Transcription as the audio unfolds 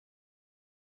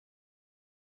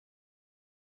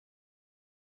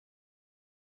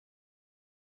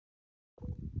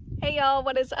Hey y'all,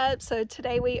 what is up? So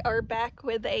today we are back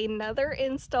with another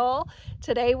install.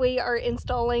 Today we are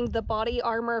installing the Body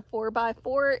Armor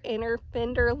 4x4 Inner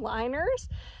Fender Liners.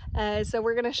 So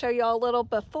we're going to show y'all a little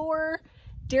before,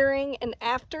 during, and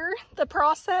after the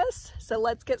process. So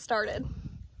let's get started.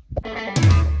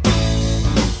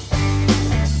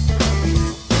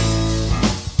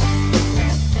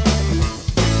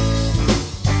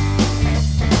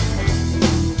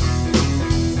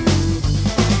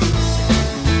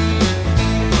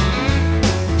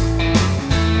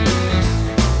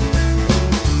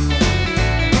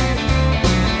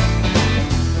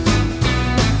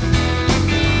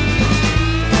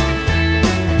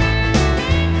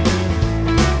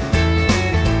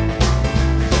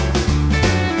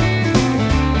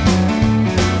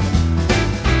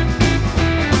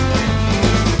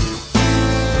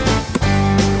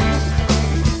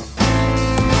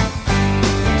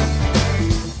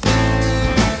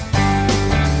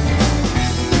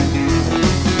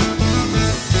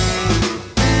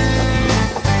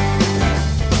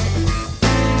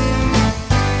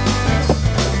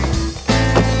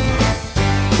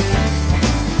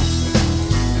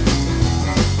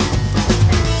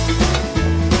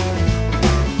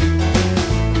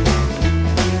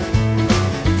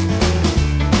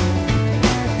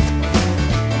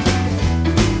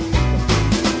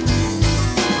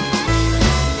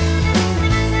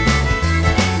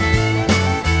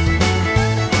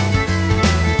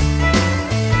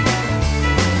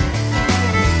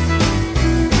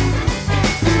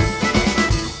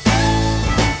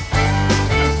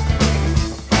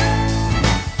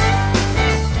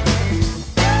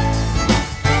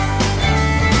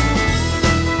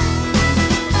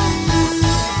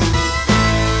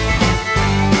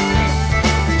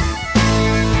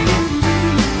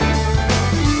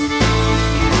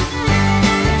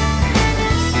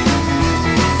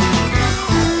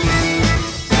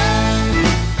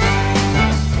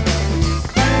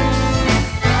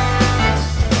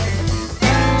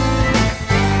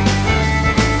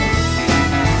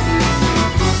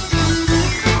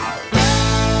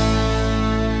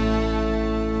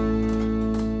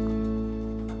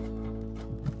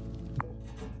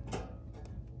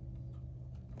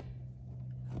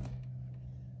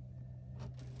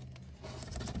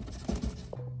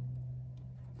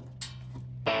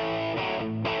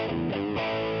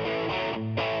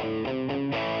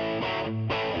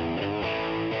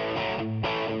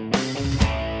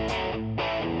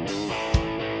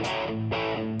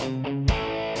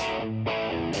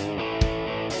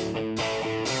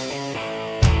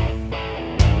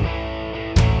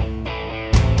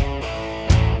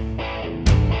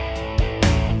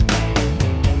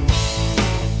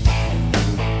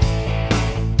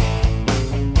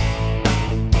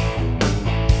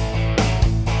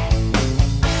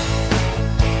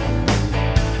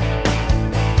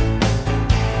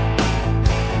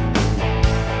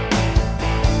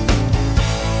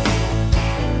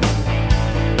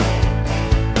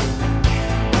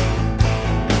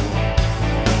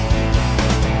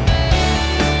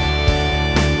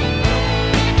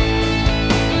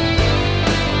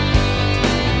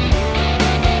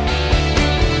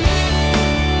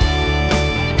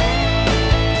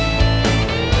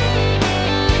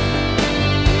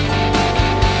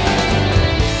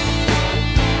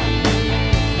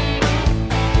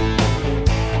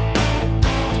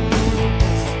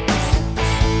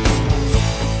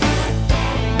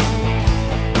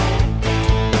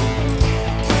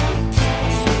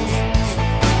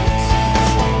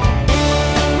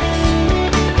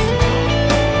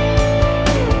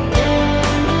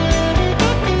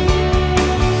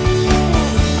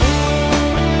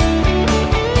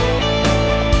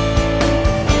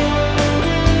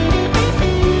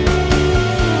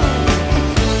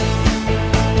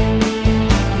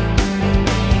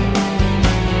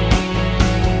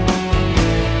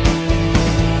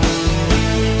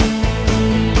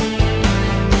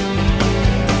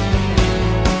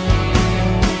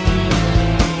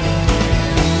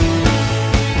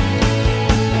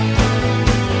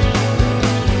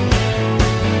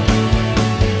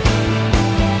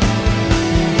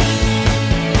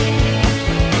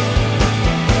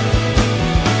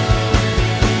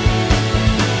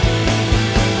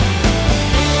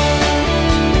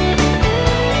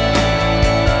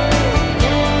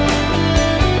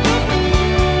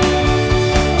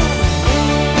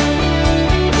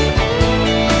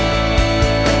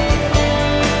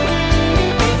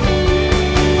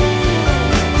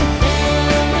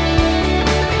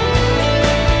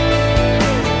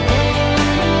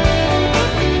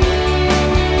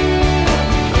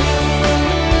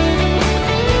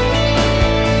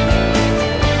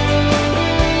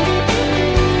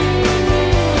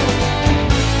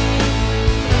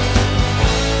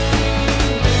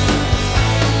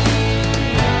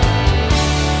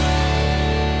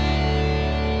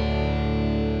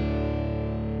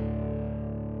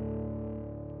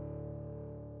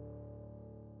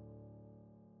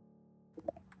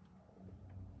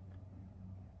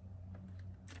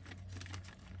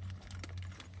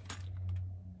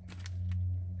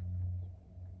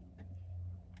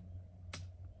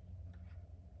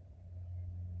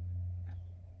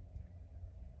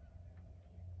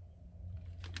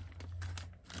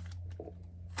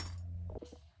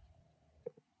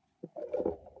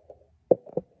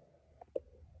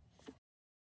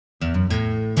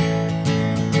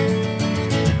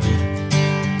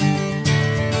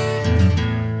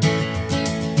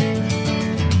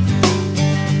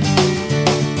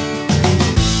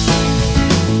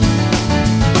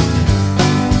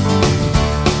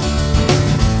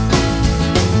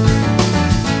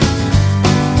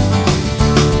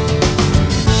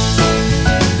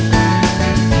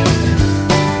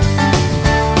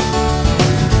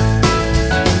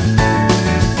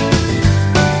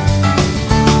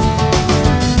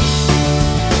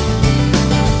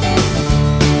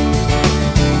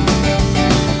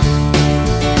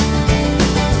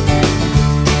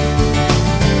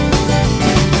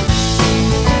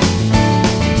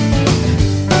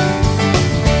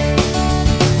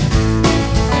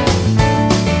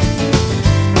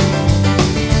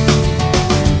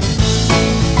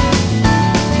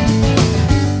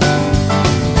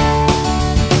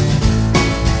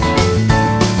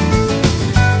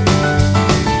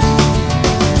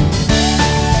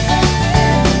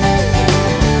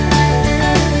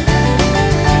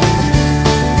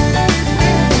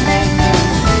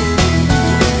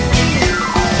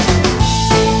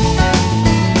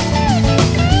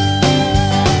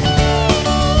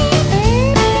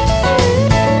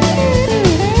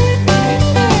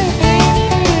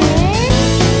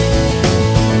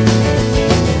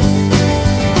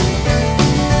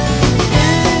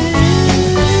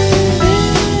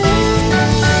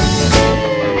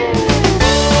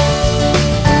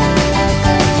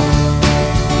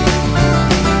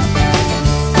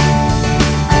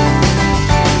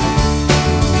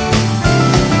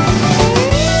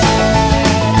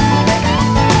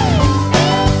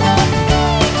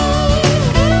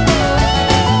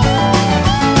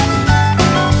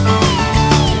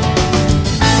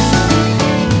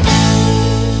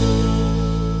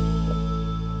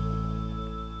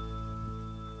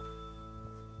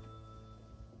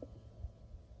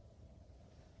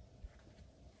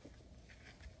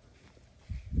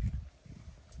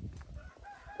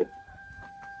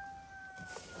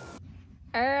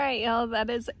 All right, y'all, that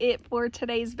is it for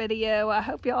today's video. I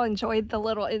hope y'all enjoyed the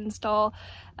little install.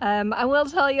 I will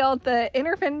tell y'all the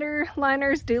Inner Fender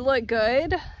liners do look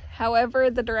good. However,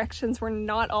 the directions were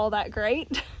not all that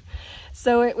great.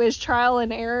 So it was trial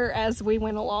and error as we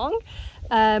went along.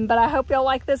 But I hope y'all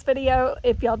like this video.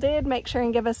 If y'all did, make sure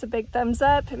and give us a big thumbs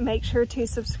up. Make sure to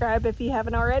subscribe if you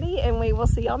haven't already, and we will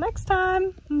see y'all next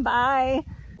time. Bye.